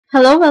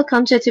Hello,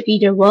 welcome to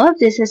Topedo World.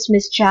 This is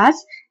Miss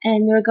Jazz,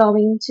 and we're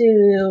going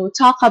to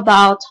talk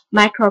about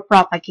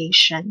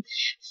micropropagation.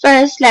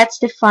 First, let's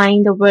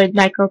define the word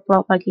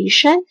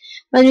micropropagation.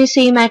 When we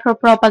say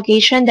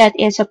micropropagation, that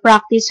is a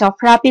practice of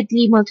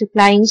rapidly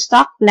multiplying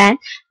stock plant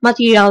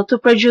material to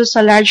produce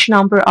a large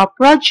number of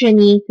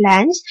progeny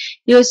plants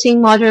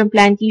using modern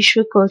plant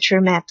tissue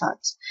culture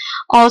methods.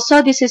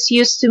 Also, this is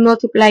used to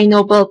multiply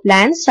noble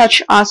plants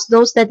such as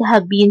those that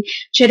have been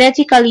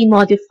genetically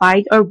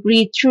modified or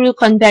breed through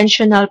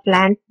conventional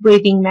plant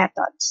breeding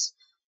methods.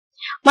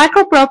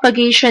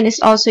 Micropropagation is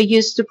also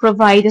used to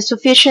provide a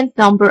sufficient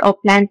number of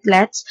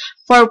plantlets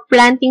for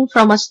planting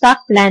from a stock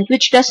plant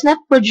which does not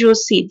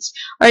produce seeds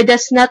or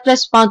does not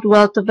respond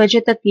well to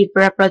vegetative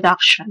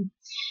reproduction.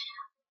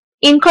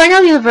 In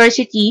Cornell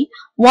University,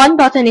 one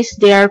botanist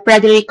there,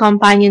 Frederick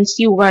Companion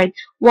Stewart,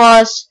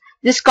 was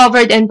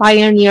discovered and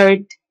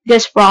pioneered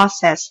this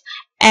process,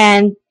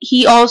 and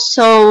he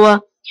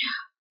also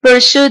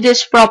pursued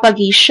this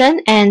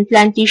propagation and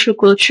plant tissue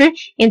culture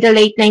in the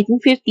late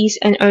 1950s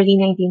and early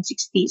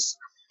 1960s.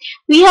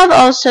 We have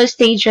also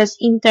stages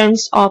in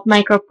terms of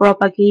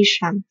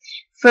micropropagation.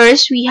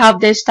 First, we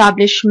have the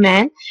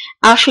establishment.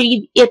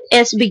 Actually, it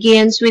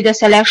begins with the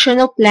selection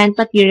of plant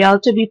material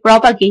to be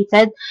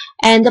propagated,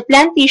 and the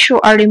plant tissue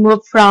are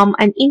removed from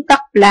an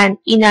intact plant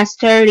in a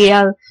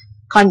sterile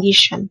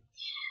condition.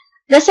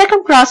 The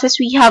second process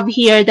we have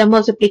here, the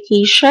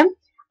multiplication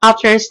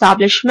after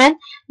establishment.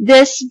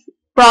 This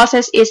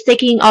process is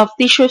taking of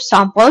tissue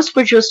samples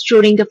produced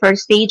during the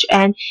first stage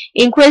and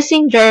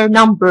increasing their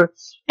number.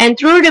 And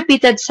through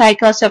repeated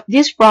cycles of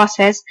this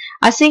process,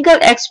 a single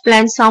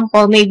explant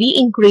sample may be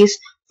increased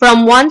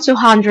from 1 to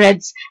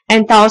hundreds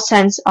and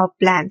thousands of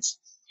plants.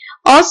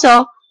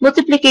 Also,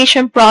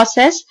 multiplication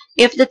process,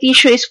 if the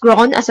tissue is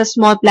grown as a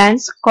small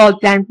plants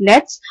called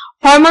plantlets,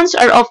 hormones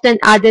are often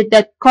added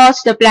that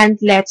cause the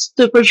plantlets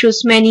to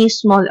produce many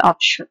small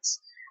offshoots.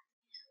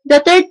 The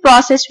third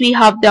process, we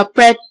have the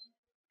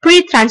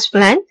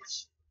pre-transplant.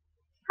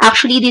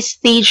 Actually, this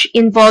stage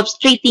involves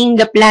treating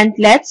the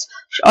plantlets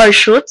or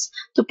shoots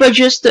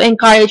to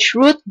encourage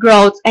root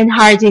growth and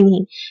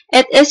hardening.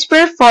 It is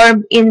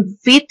performed in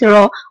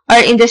vitro or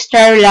in the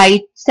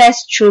sterilized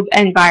test tube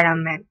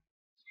environment.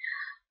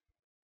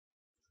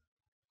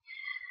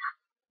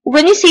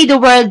 When you say the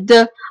word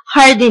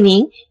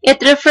hardening,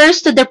 it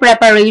refers to the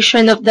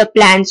preparation of the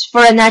plants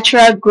for a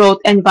natural growth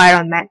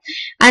environment.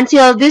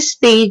 Until this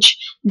stage,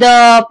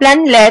 the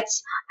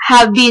plantlets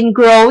have been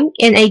grown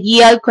in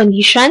ideal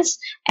conditions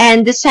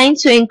and designed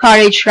to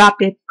encourage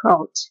rapid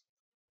growth.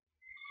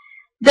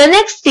 The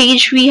next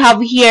stage we have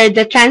here,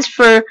 the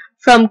transfer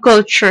from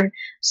culture.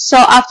 So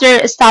after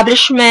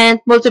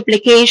establishment,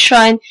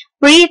 multiplication,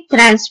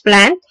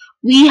 pre-transplant,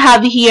 we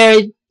have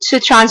here to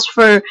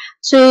transfer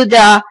to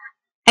the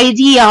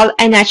ideal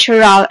and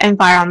natural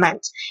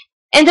environment.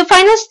 In the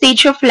final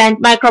stage of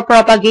plant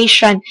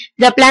micropropagation,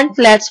 the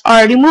plantlets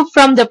are removed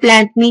from the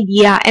plant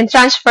media and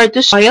transferred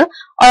to soil,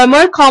 or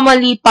more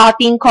commonly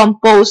potting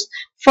compost,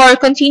 for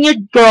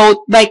continued growth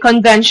by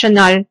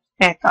conventional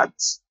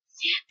methods.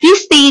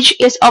 This stage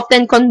is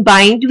often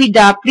combined with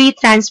the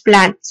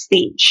pre-transplant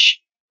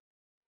stage.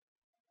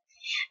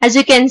 As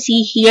you can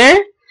see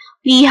here,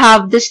 we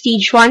have the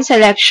stage 1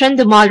 selection,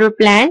 the mother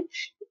plant,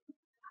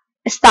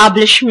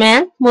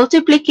 establishment,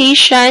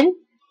 multiplication,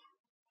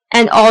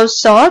 and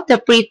also the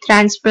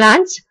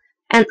pre-transplant,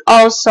 and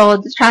also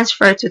the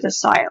transfer to the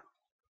soil.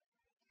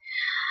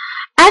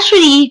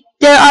 Actually,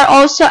 there are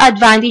also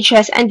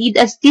advantages and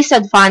a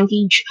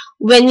disadvantage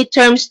when it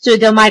comes to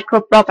the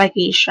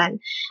micropropagation.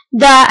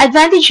 The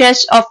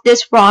advantages of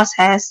this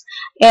process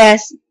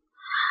is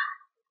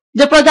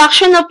the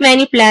production of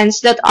many plants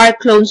that are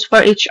clones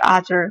for each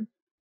other.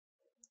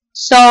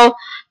 So,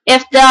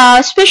 if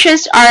the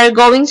species are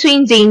going to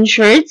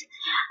endangered,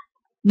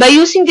 by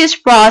using this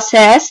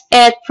process,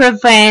 it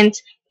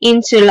prevents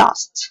into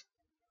loss.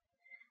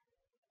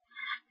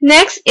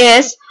 Next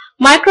is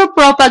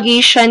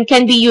micropropagation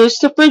can be used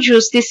to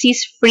produce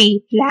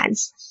disease-free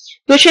plants,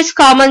 which is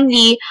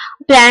commonly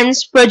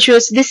plants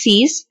produce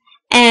disease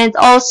and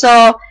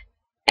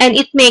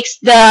it makes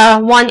the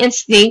one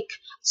instinct.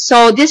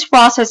 So this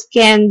process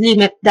can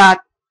limit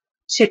that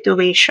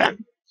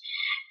situation.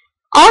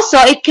 Also,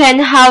 it can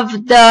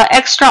have the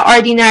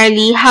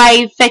extraordinarily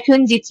high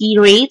fecundity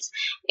rates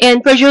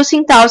in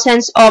producing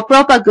thousands of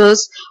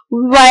propagules,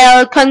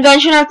 while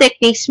conventional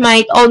techniques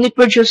might only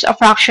produce a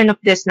fraction of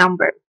this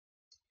number.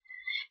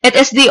 It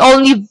is the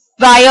only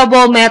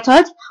viable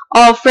method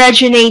of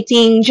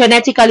regenerating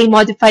genetically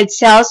modified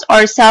cells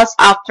or cells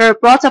after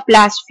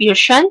protoplast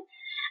fusion,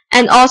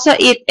 and also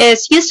it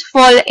is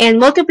useful in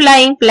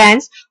multiplying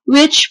plants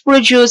which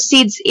produce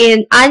seeds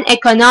in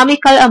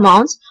uneconomical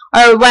amounts,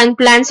 or when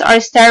plants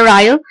are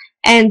sterile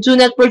and do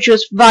not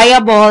produce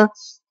viable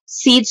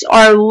seeds,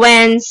 or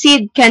when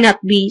seed cannot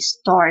be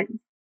stored.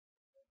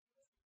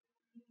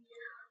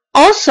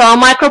 Also,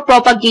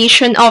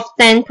 micropropagation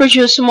often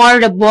produces more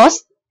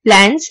robust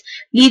plants,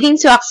 leading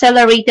to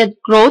accelerated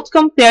growth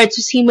compared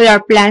to similar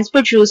plants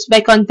produced by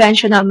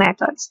conventional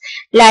methods,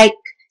 like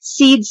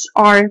seeds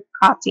or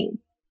cutting.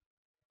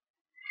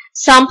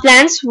 Some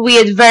plants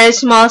with very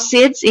small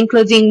seeds,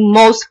 including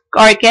most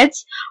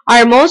orchids,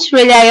 are most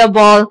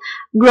reliable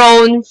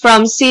grown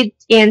from seed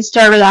in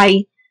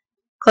sterile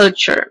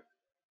culture.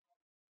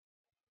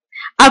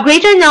 A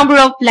greater number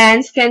of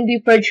plants can be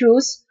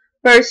produced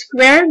per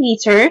square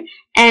meter,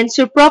 and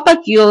so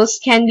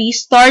propagules can be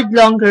stored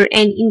longer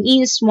and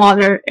in a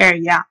smaller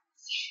area.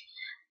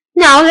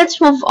 Now, let's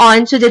move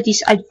on to the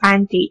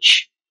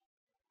disadvantage.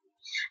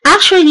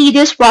 Actually,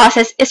 this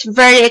process is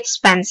very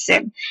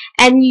expensive,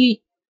 and you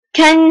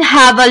can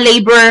have a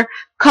labor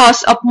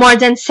cost of more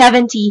than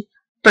 70%.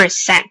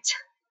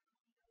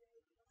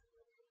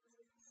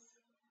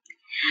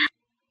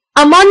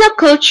 A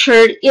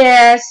monoculture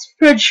is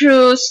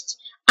produced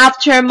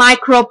after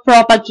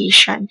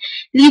micropropagation,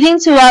 leading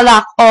to a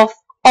lack of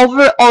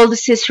overall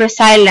disease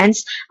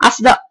resilience as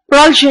the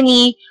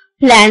progeny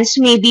plants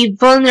may be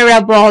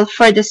vulnerable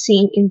for the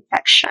same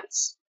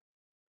infections.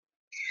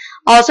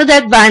 Also,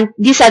 the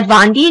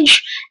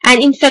disadvantage,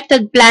 an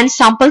infected plant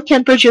sample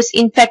can produce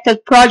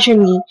infected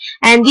progeny,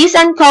 and this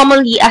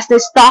uncommonly as the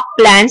stock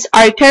plants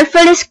are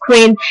carefully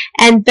screened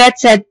and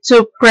vetted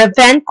to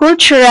prevent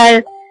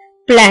cultural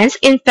plants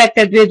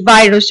infected with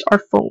virus or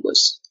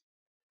fungus.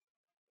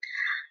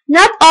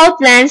 Not all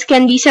plants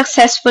can be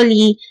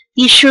successfully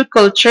tissue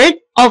cultured,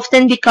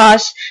 often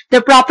because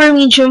the proper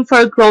medium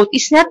for growth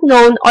is not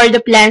known or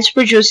the plants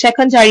produce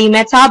secondary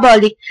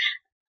metabolic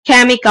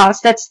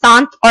chemicals that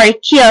stunt or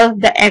kill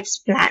the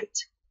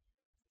explant.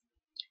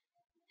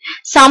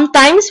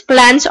 Sometimes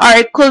plants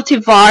are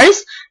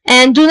cultivars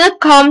and do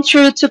not come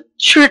through to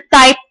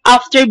type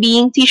after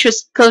being tissue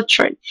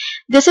cultured.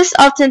 This is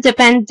often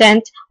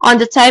dependent on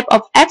the type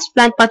of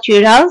explant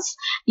materials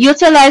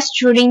utilized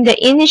during the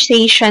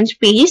initiation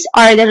phase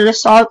or the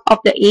result of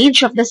the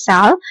age of the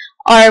cell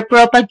or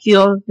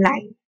propagule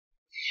line.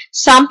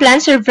 Some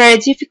plants are very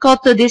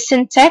difficult to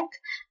disinfect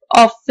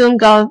of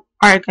fungal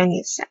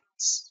organisms.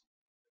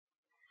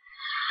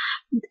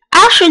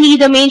 Actually,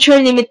 the major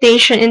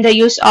limitation in the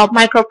use of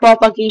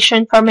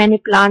micropropagation for many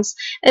plants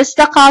is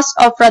the cost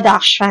of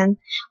production.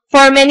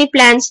 For many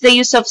plants, the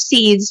use of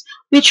seeds,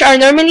 which are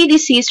normally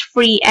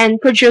disease-free and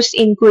produced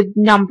in good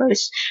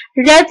numbers,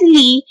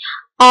 readily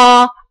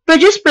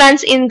produce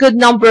plants in good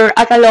number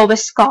at the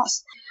lowest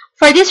cost.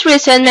 For this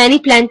reason, many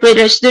plant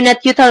breeders do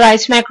not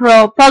utilize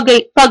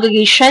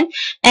micropropagation,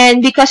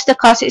 and because the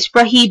cost is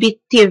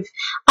prohibitive,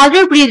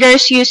 other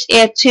breeders use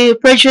it to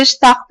produce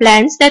stock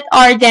plants that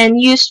are then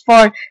used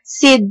for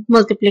seed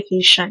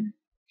multiplication.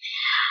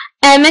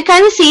 And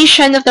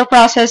mechanization of the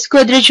process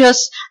could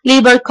reduce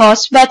labor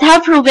costs but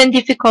have proven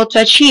difficult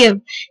to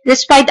achieve,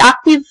 despite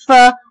active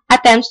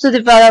attempts to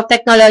develop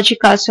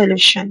technological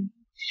solutions.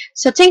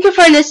 So thank you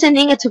for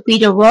listening to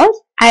Video World.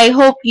 I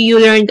hope you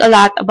learned a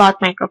lot about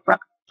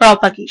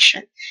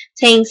micropropagation.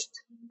 Thanks.